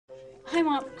Hi,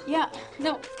 Mom. Yeah,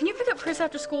 no, can you pick up Chris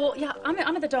after school? Yeah, I'm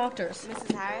at the doctor's.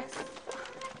 Mrs. Harris?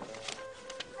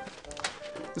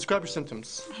 Describe your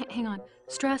symptoms. Hang on.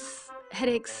 Stress,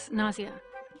 headaches, nausea.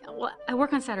 Well, I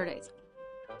work on Saturdays.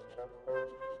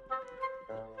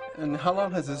 And how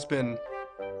long has this been?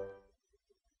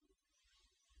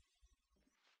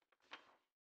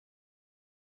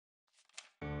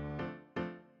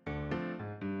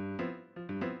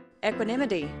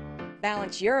 Equanimity.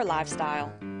 Balance your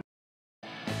lifestyle.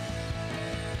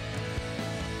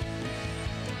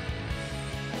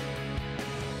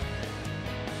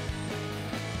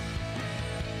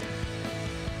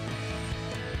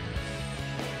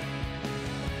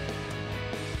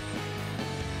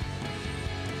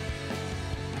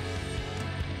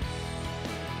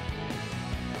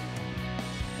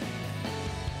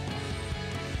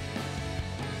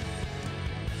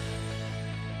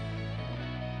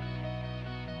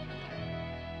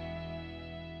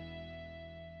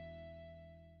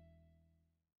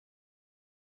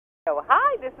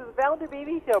 Hi, this is Valder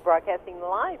Beebe Show, broadcasting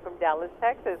live from Dallas,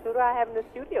 Texas. Who do I have in the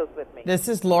studios with me? This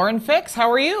is Lauren Fix.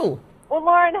 How are you? Well,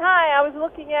 Lauren, hi. I was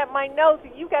looking at my notes.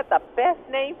 You got the best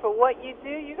name for what you do.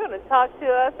 You're going to talk to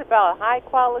us about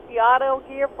high-quality auto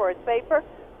gear for a safer,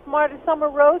 smarter summer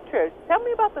road trip. Tell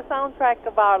me about the soundtrack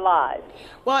of our lives.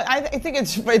 Well, I think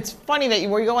it's funny that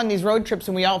we go on these road trips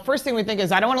and first thing we think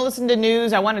is, I don't want to listen to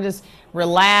news. I want to just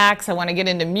relax. I want to get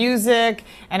into music,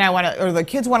 and or the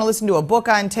kids want to listen to a book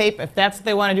on tape. If that's what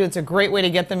they want to do, it's a great way to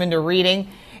get them into reading.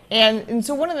 And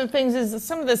so one of the things is that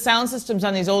some of the sound systems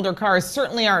on these older cars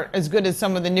certainly aren't as good as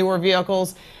some of the newer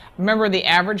vehicles. Remember, the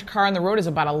average car on the road is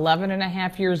about 11 and a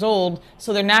half years old,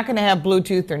 so they're not going to have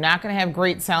Bluetooth. They're not going to have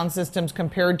great sound systems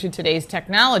compared to today's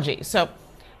technology. So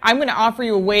I'm going to offer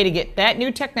you a way to get that new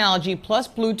technology plus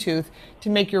Bluetooth to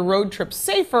make your road trip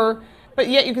safer, but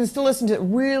yet you can still listen to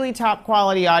really top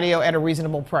quality audio at a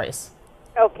reasonable price.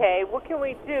 Okay, what can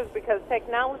we do? Because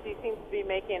technology seems to be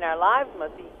making our lives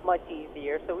much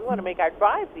easier, so we want to make our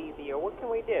drives easier. What can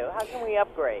we do? How can we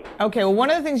upgrade? Okay, well, one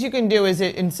of the things you can do is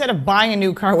instead of buying a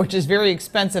new car, which is very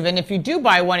expensive, and if you do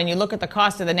buy one and you look at the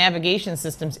cost of the navigation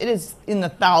systems, it is in the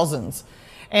thousands.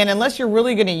 And unless you're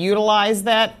really going to utilize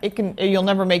that, you'll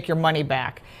never make your money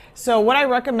back. So what I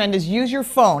recommend is use your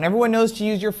phone. Everyone knows to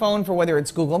use your phone for whether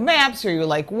it's Google Maps or you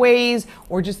like Waze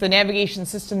or just the navigation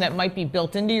system that might be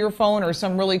built into your phone or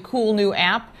some really cool new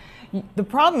app. The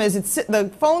problem is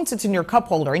the phone sits in your cup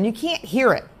holder and you can't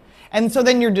hear it. And so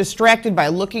then you're distracted by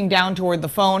looking down toward the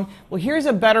phone. Well, here's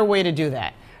a better way to do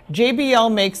that.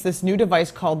 JBL makes this new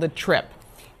device called the Trip.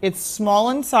 It's small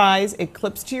in size. It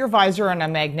clips to your visor on a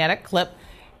magnetic clip.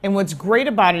 And what's great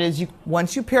about it is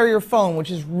once you pair your phone,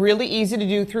 which is really easy to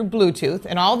do through Bluetooth,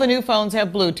 and all the new phones have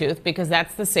Bluetooth because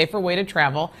that's the safer way to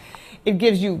travel, it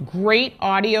gives you great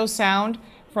audio sound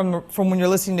from when you're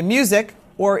listening to music,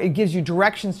 or it gives you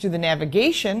directions to the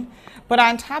navigation. But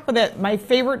on top of that, my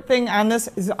favorite thing on this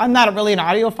is I'm not really an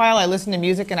audiophile. I listen to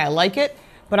music and I like it,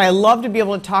 but I love to be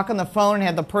able to talk on the phone and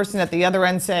have the person at the other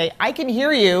end say, I can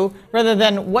hear you, rather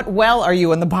than what well are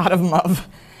you in the bottom of?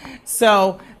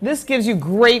 So this gives you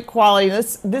great quality.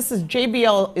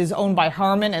 JBL is owned by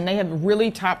Harman, and they have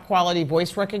really top quality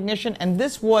voice recognition. And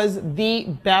this was the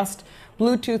best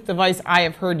Bluetooth device I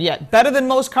have heard yet. Better than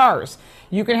most cars.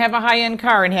 You can have a high-end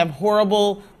car and have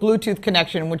horrible Bluetooth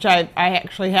connection, which I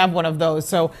actually have one of those.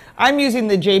 So I'm using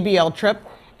the JBL Trip,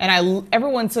 and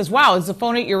everyone says, wow, is the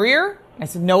phone at your ear? I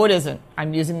said, no, it isn't.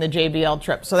 I'm using the JBL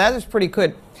Trip. So that is pretty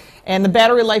good. And the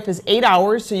battery life is 8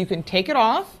 hours, so you can take it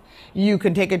off. You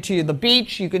can take it to the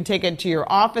beach. You can take it to your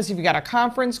office if you got a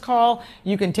conference call.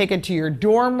 You can take it to your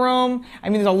dorm room. I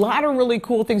mean, there's a lot of really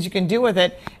cool things you can do with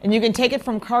it. And you can take it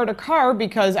from car to car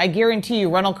because I guarantee you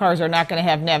rental cars are not going to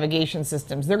have navigation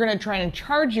systems. They're going to try and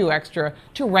charge you extra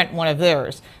to rent one of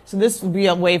theirs. So this will be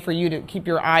a way for you to keep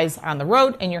your eyes on the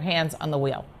road and your hands on the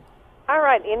wheel. All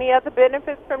right. Any other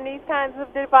benefits from these kinds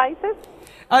of devices?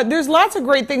 There's lots of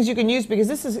great things you can use because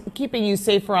this is keeping you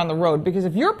safer on the road. Because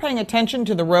if you're paying attention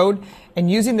to the road and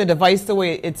using the device the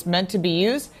way it's meant to be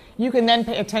used, you can then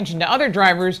pay attention to other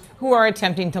drivers who are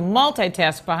attempting to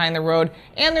multitask behind the road,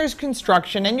 and there's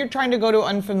construction and you're trying to go to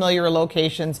unfamiliar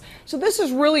locations. So this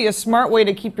is really a smart way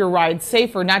to keep your ride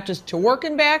safer, not just to work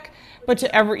and back, but to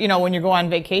when you go on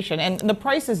vacation. And the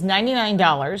price is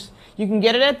 $99. You can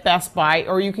get it at Best Buy,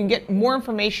 or you can get more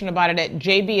information about it at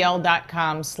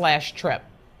jbl.com/trip.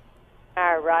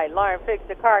 All right, Lauren Fix,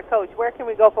 the car coach. Where can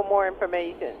we go for more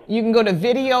information? You can go to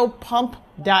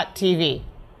videopump.tv.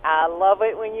 I love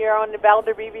it when you're on the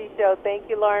Valder Beebe Show. Thank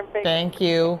you, Lauren Fix. Thank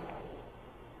you.